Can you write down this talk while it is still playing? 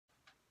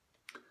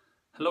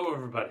Hello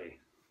everybody.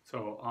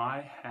 So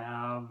I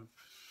have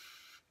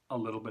a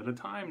little bit of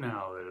time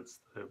now that it's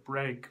the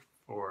break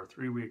for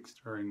 3 weeks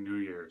during New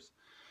Year's.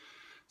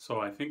 So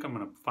I think I'm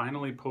going to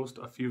finally post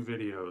a few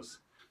videos.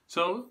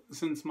 So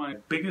since my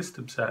biggest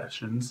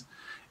obsessions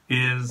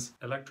is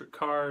electric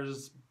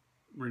cars,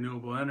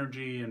 renewable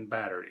energy, and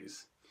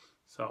batteries.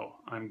 So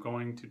I'm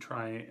going to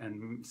try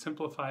and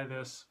simplify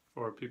this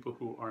for people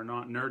who are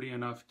not nerdy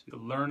enough to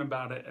learn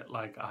about it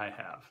like I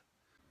have.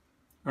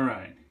 All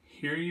right,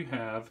 here you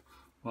have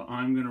what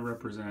I'm going to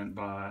represent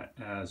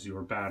as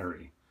your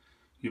battery.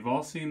 You've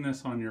all seen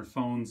this on your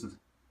phones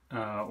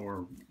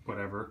or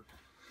whatever.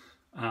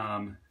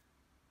 In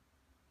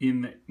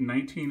the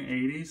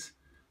 1980s,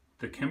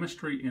 the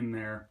chemistry in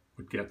there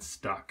would get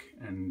stuck,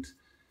 and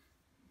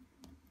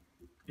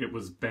it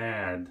was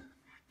bad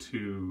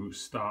to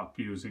stop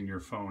using your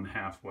phone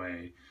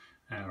halfway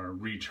or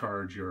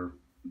recharge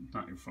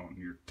not your phone,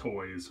 your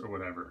toys or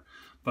whatever.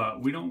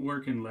 But we don't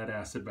work in lead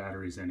acid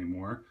batteries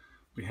anymore.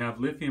 We have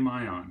lithium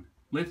ion.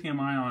 Lithium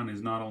ion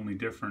is not only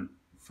different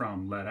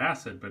from lead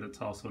acid, but it's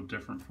also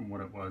different from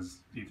what it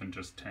was even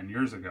just 10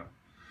 years ago.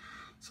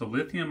 So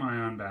lithium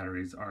ion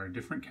batteries are a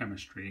different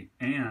chemistry,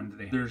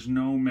 and there's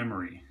no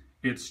memory.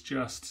 It's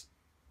just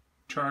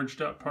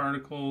charged up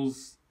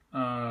particles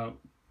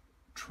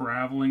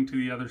traveling to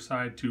the other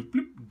side to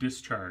bloop,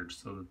 discharge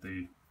so that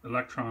the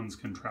electrons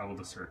can travel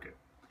the circuit.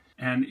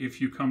 And if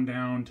you come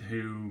down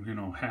to,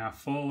 half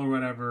full or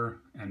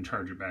whatever and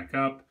charge it back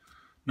up,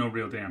 no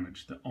real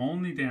damage. The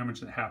only damage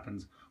that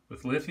happens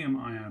with lithium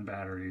ion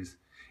batteries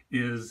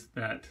is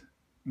that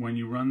when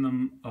you run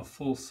them a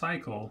full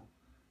cycle,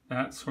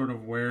 that sort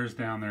of wears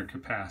down their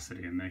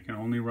capacity, and they can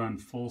only run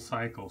full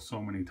cycle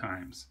so many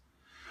times.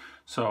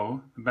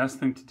 So the best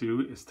thing to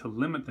do is to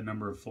limit the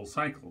number of full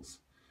cycles.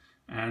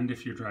 And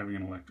if you're driving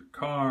an electric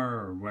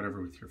car or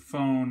whatever with your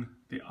phone,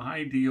 the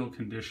ideal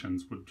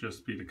conditions would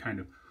just be to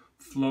kind of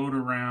float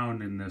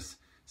around in this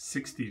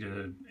 60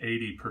 to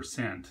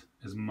 80%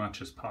 as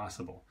much as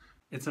possible.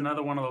 It's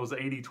another one of those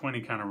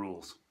 80-20 kind of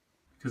rules,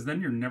 because then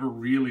you're never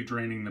really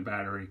draining the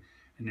battery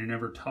and you're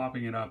never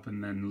topping it up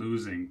and then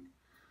losing.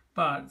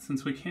 But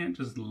since we can't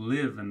just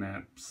live in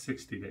that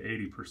 60 to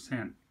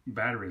 80%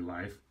 battery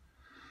life,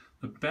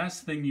 the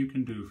best thing you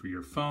can do for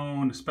your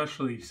phone,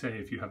 especially say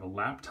if you have a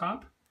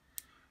laptop,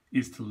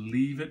 is to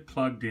leave it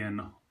plugged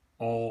in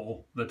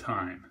all the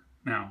time.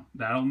 Now,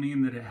 that'll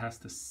mean that it has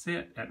to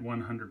sit at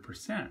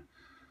 100%,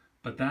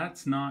 but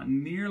that's not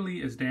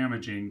nearly as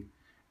damaging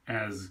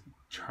as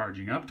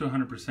charging up to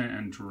 100%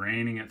 and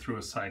draining it through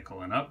a cycle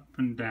and up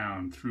and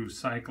down through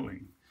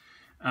cycling.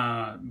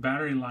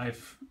 Battery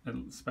life,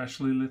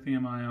 especially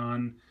lithium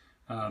ion,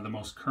 the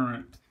most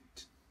current,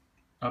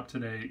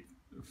 up-to-date,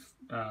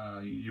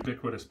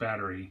 ubiquitous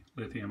battery,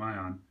 lithium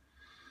ion,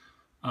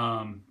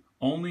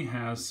 only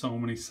has so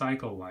many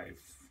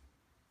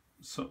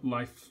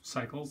life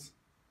cycles.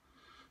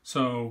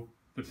 So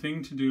the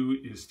thing to do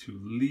is to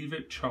leave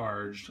it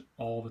charged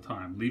all the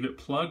time. Leave it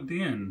plugged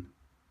in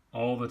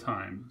all the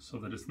time so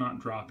that it's not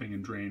dropping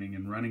and draining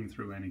and running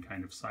through any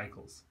kind of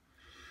cycles.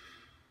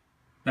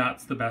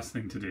 That's the best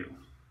thing to do.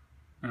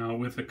 Now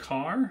with a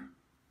car,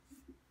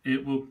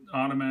 it will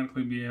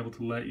automatically be able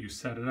to let you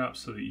set it up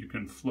so that you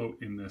can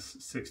float in this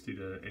 60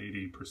 to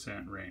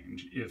 80%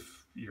 range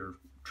if your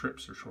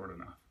trips are short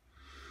enough.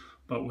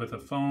 But with a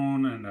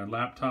phone and a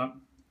laptop,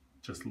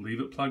 just leave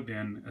it plugged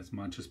in as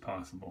much as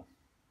possible.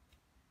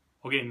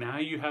 Okay, now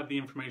you have the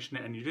information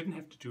and you didn't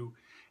have to do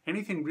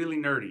anything really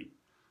nerdy.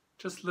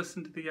 Just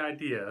listen to the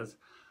ideas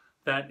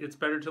that it's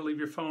better to leave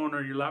your phone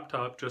or your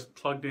laptop just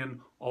plugged in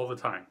all the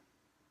time.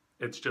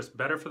 It's just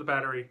better for the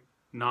battery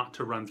not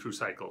to run through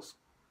cycles.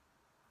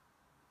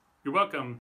 You're welcome.